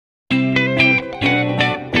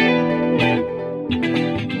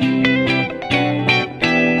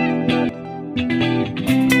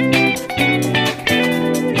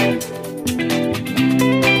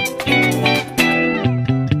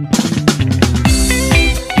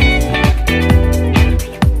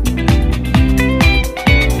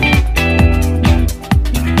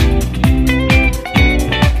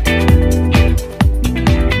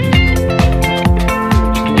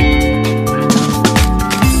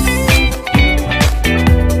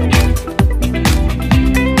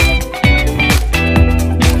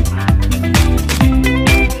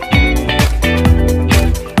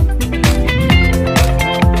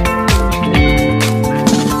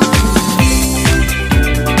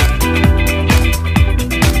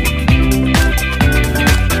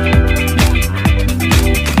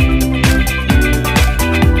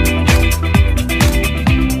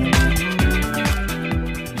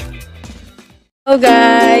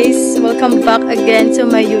guys! Welcome back again to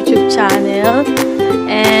my YouTube channel.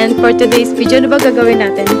 And for today's video, ano ba gagawin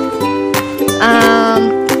natin?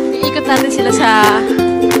 Iikot natin sila sa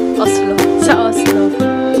Oslo. Sa Oslo.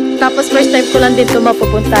 Tapos first time ko lang din ito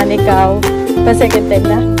mapupuntahan, ikaw. Pa second time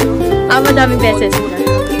na? Madaming beses na.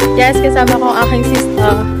 Yes, kasama ko ang aking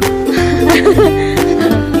sister.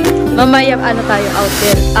 Mamaya tayo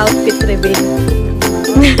outfit reveal.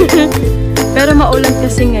 Pero maulan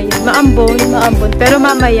kasi ngayon. Maambon. Pero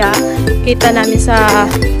mamaya, kita namin sa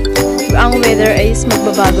ang weather is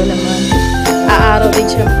magbabago naman. Aaraw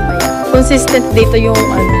din siya mamaya. Consistent dito yung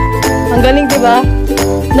Ang galing, 'di ba?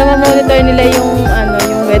 Na-monitor nila yung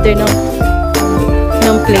yung weather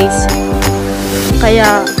ng place.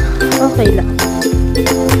 Kaya okay lang.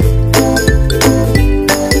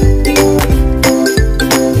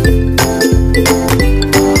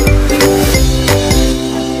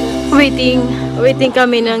 Waiting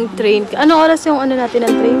kami ng train. Anong oras yung natin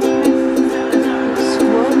ng train?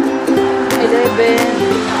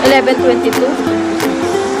 11:22.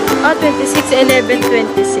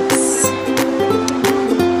 11:26.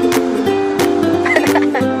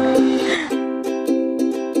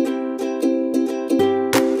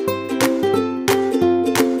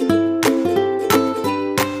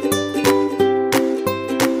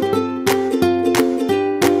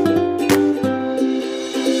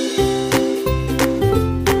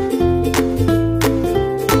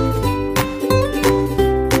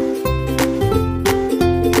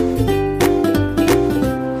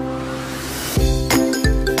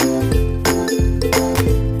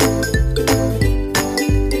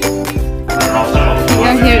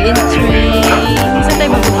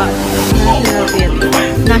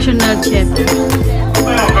 National Chef.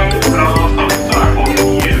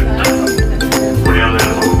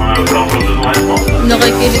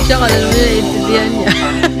 Nakikinig siya, kala naman naiintindihan niya.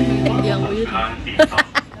 Yang weird.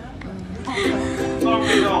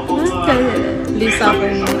 Lisa ko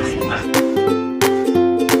next.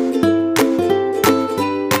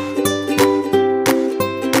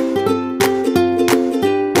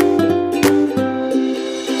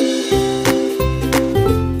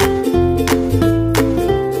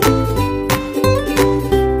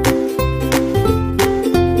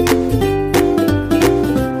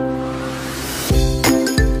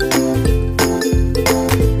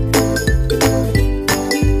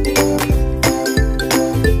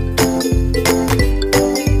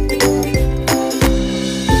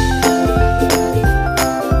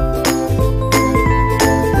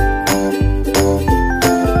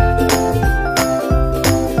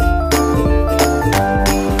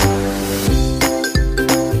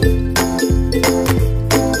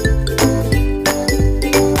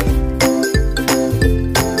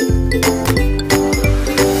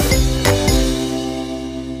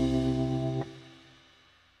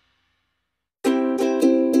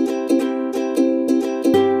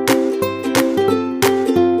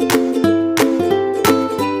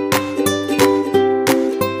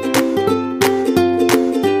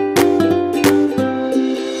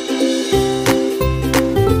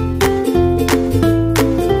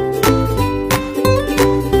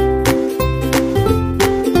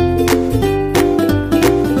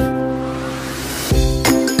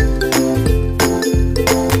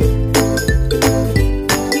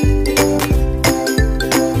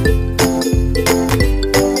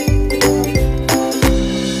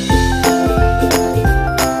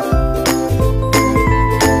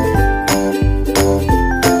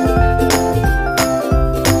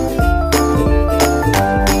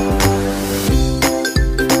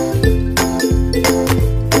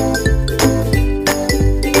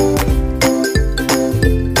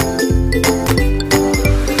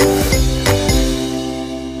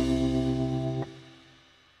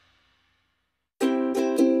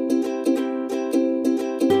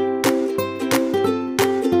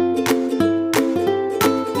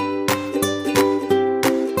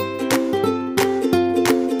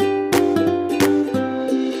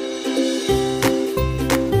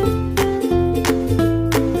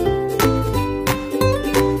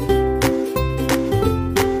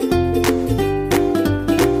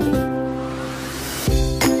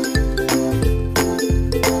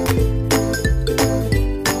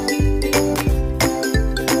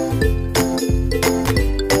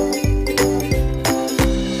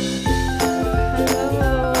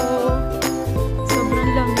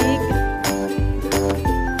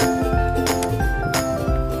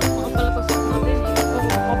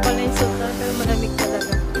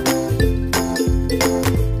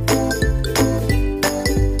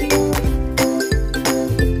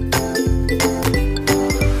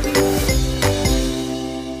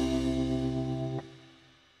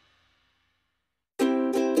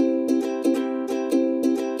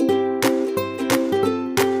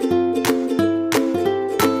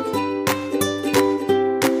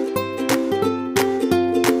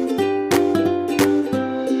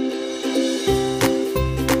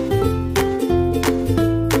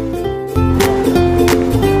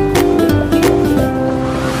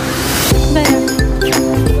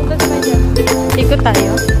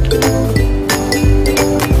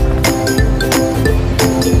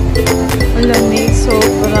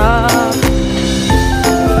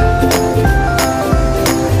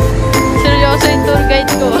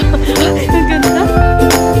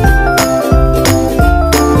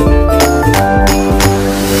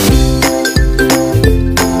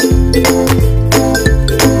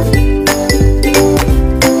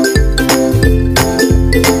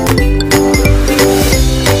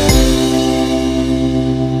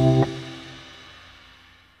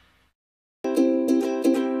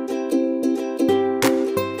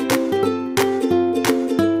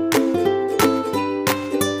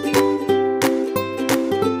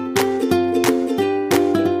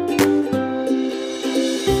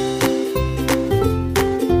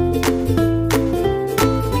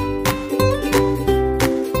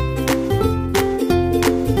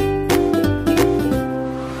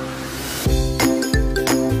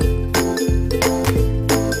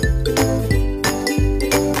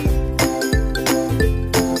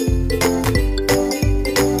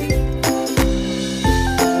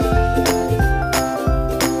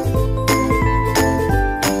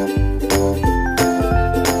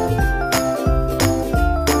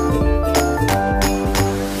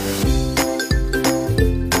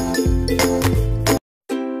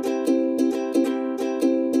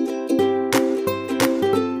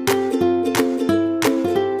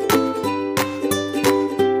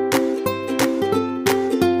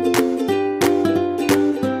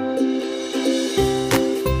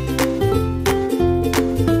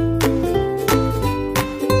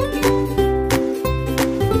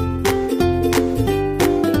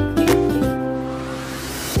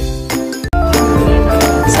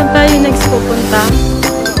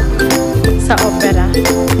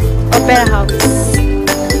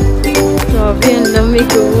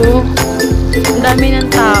 Maligo. Ang dami ng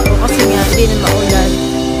tao kasi nga hindi na maulan.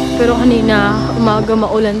 Pero kanina, umaga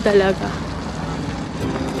maulan talaga.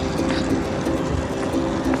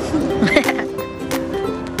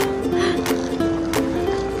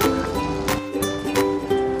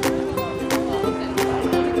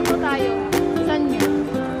 Dito tayo. Saan niya?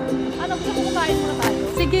 Ano, gusto mo kain muna tayo?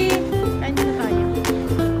 Sige, kain muna tayo.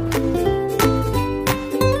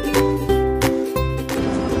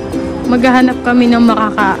 Maghahanap kami ng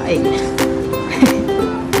makakain.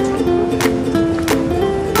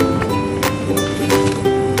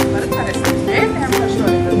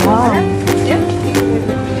 Wow.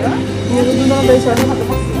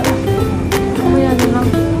 Mamaya na lang.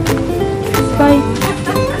 Bye.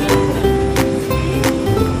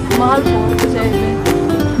 Mahal po,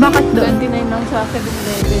 7. Bakit doon? 29 lang sa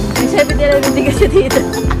 7-Eleven. May 7-Eleven din kasi dito.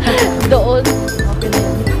 Doon. Okay na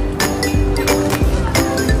yan.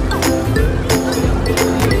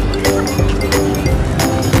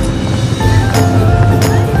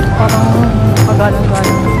 Parang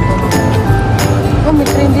pagalang-galang dito. Oh, may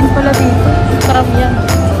train din pala dito. Sarap yan.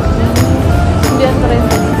 Hindi yan train.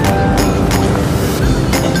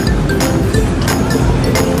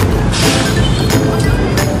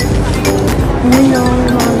 May mga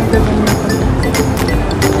nagaganya pa.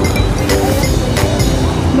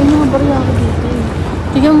 May mga barya ako dito.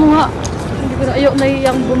 Tingnan mo nga. Hindi ko na ayaw na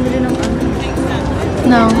iyang bumili ng ano.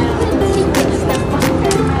 No.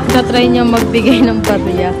 Tatry niya magbigay ng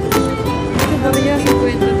barya. Ito barya,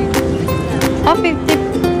 50 dito. Ah,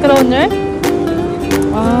 50 kroner?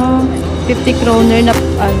 Ah, 50 kroner na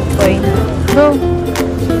coin. Go.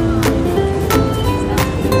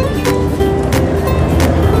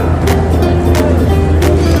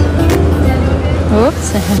 Oops.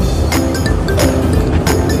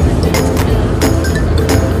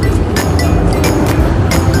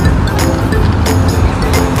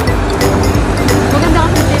 Maganda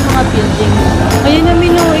kasi yung mga building. Ayun na,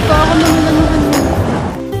 Mino. Ikaw ako naman ano.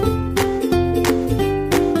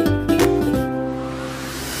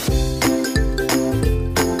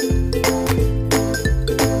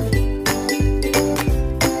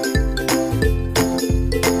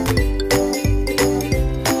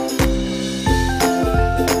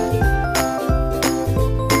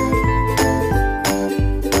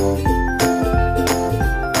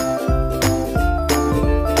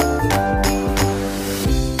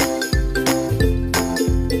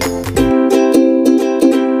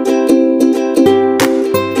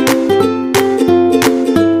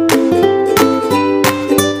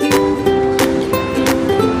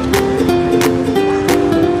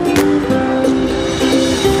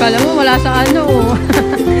 Kala mo wala sa ano.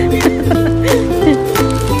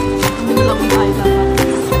 Ano lang tayo dapat.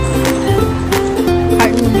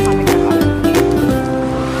 Kain muna kami kakain.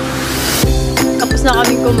 Tapos na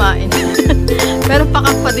kaming kumain. Pero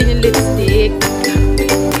pakak pa din yung lipstick.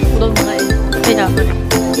 Puro mga kaya pa rin.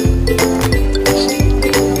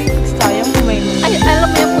 Sayang kumain mo. Ay, alam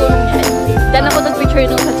mo yung pulong niya. Diyan ako nag-picture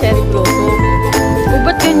nung sa cherry blossom.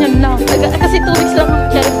 Ba't ganyan lang? Kasi 2 weeks lang ng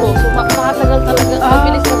cherry blossom. Makatagal talaga.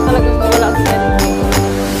 Mabilis lang talaga mawala ang cherry blossom.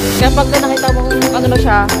 Kaya pag nakita mo ano na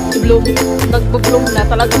siya, bloom, nagbo-bloom na,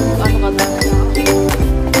 talagang ano ka na.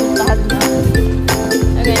 Puntahan na.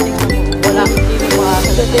 Ngayon, tingnan mo. Wala. Hindi mo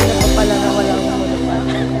makakagal. Hindi na pa pala na wala akong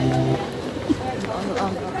malaman.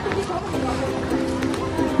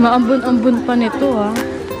 Maambon-ambon pa nito ha.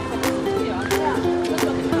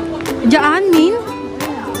 Diyan, Min?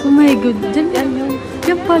 Oh my God. Diyan yun.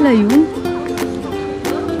 Yan pala yun.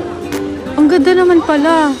 Ang ganda naman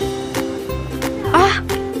pala. Ah!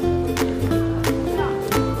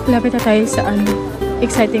 Lapit na tayo sa ano.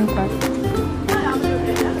 Exciting part.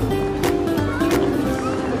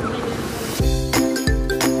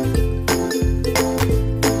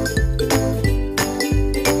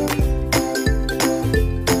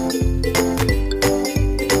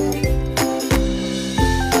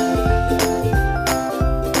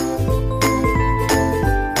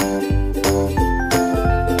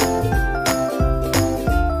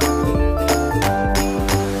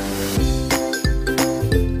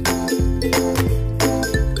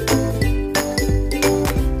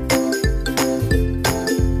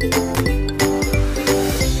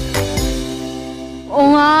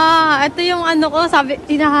 Ito yung ano ko, sabi,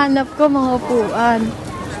 hinahanap ko mga upuan.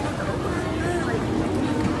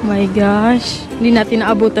 My gosh, hindi natin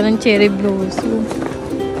naabutan ng cherry blossom.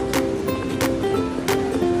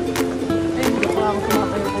 Ay, hindi ko ako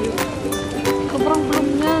kumakayo kayo. Sobrang bloom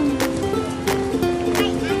yan.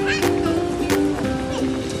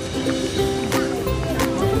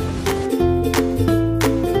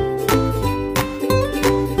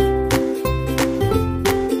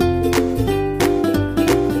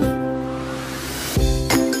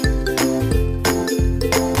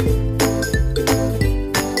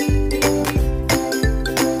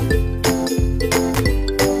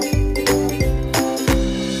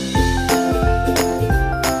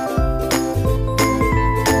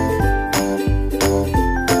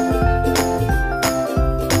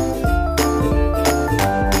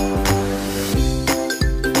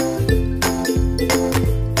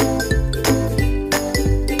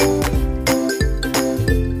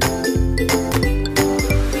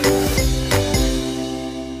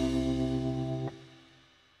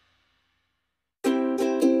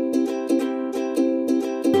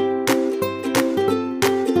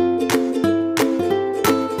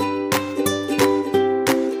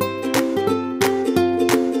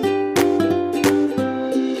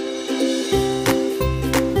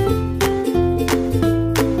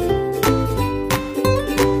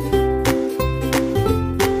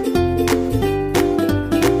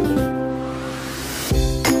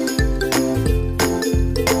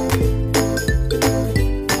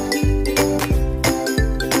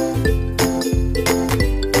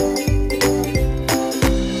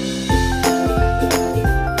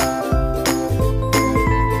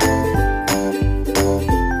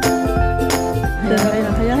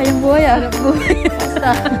 buhay.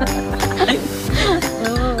 Basta.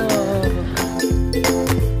 Oo.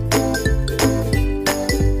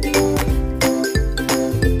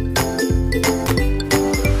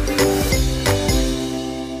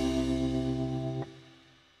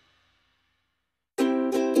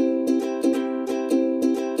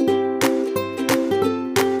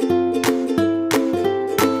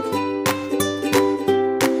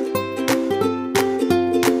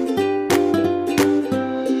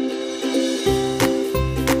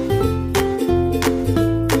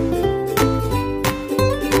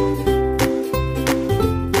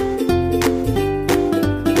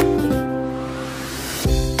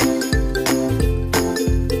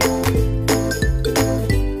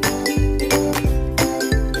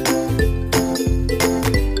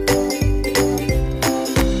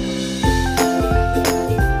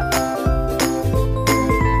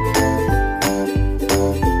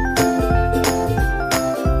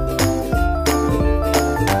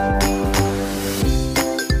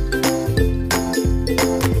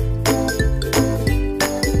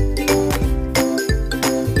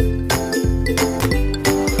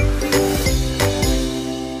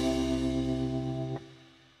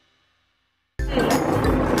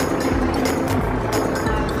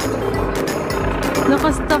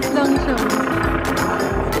 Nakastop lang siya.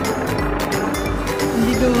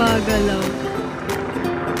 Hindi gumagalaw.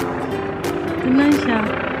 Ito na siya.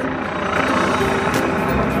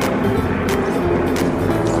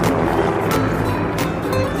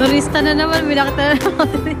 Turista na naman. Binakita na naman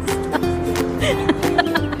turista.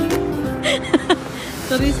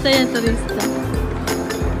 Turista yan, turista.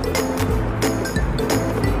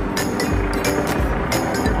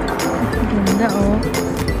 Ganda oh.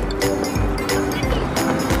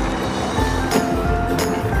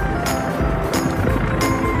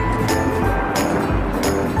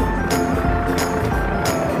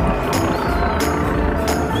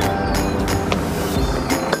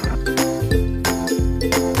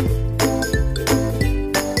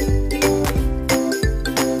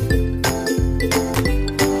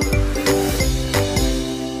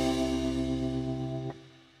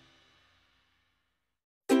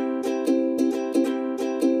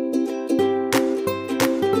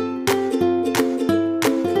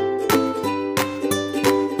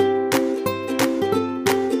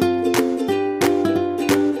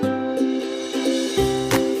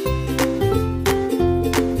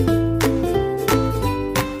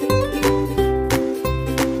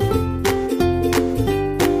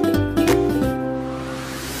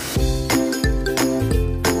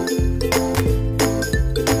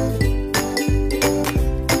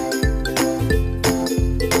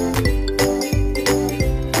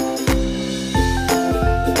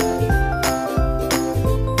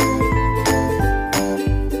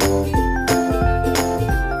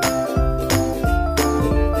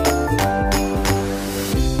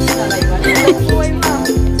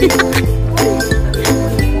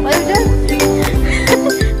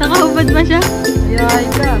 Nakahubad ba siya? Ayahay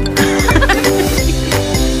ka.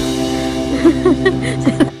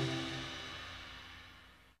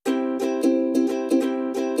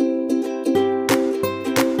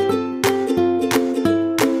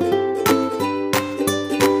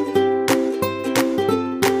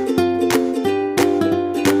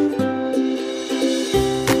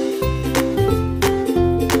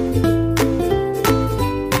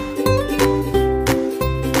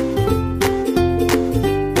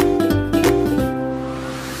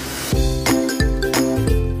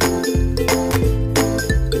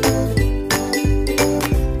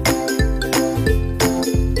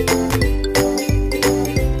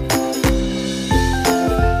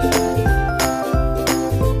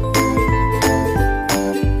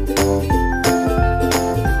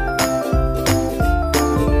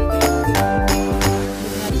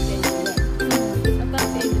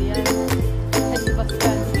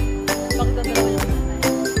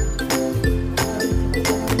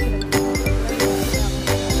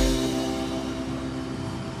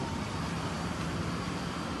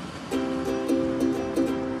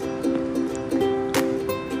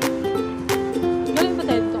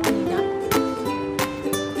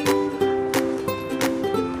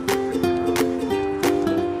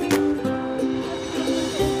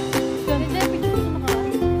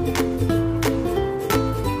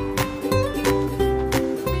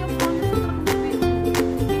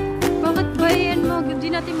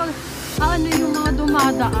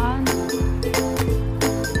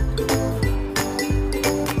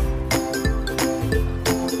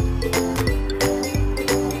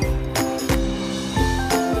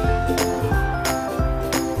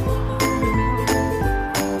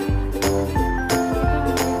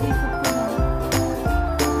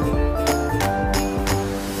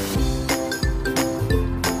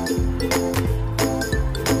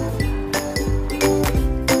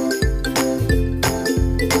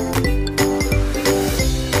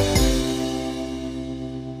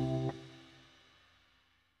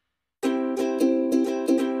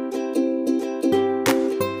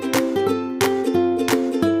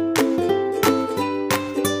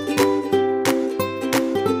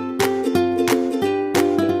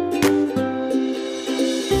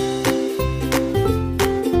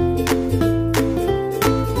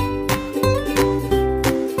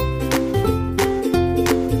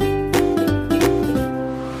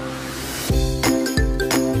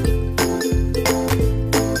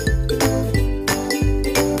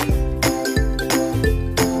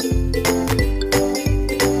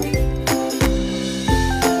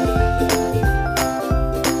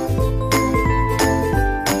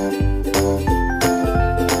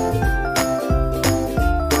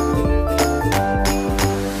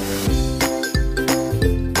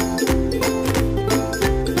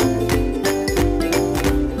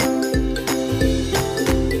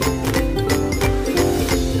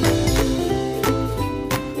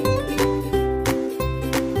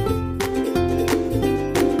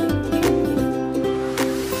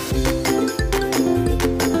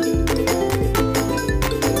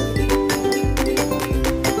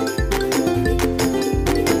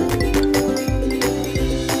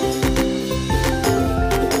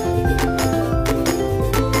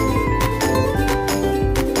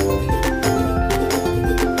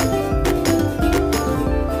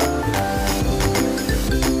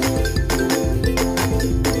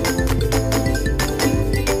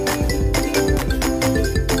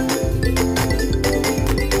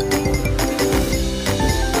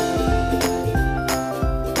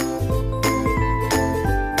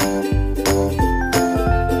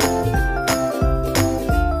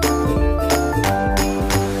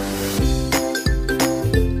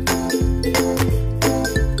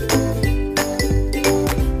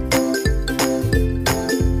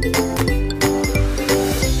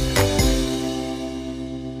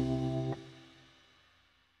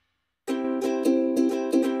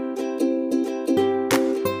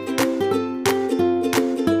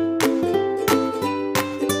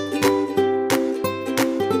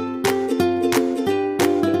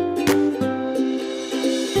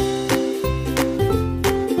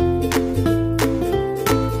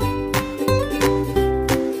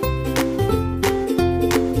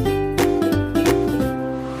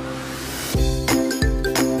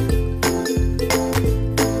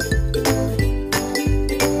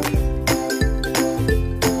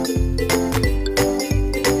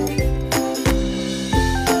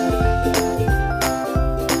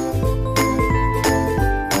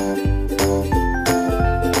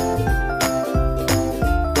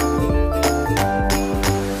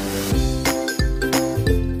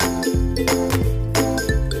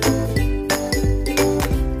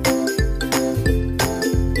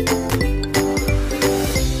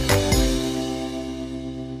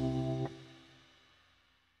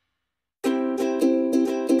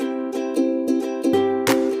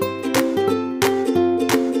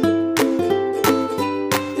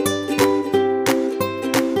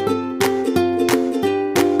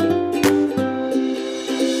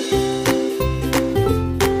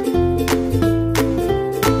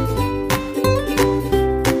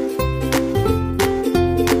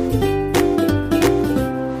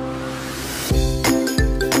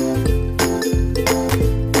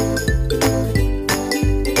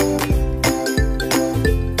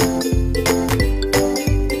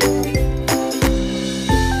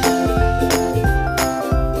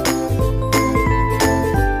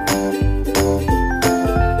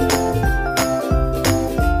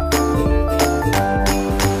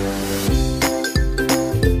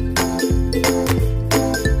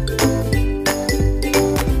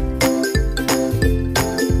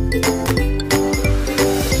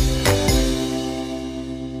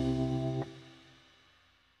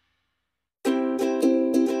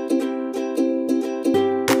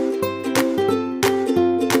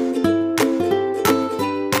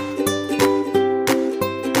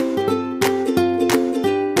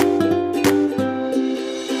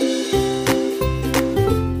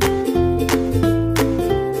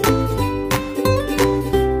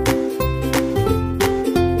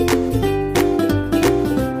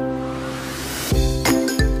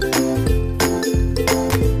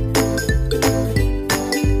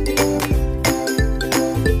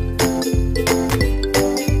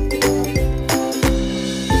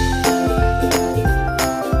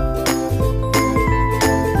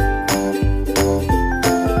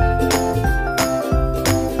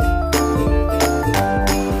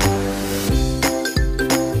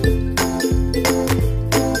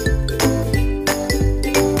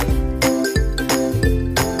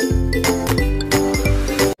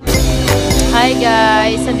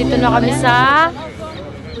 Nandito na kami sa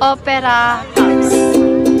Opera House.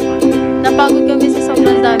 Napagod kami sa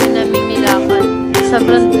sobrang dami naming nilakad.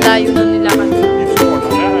 Sobrang layo na nilakad.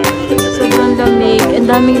 Sobrang lamig. Ang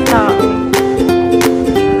daming tao.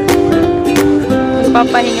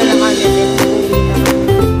 Magpapahinga lang kami din.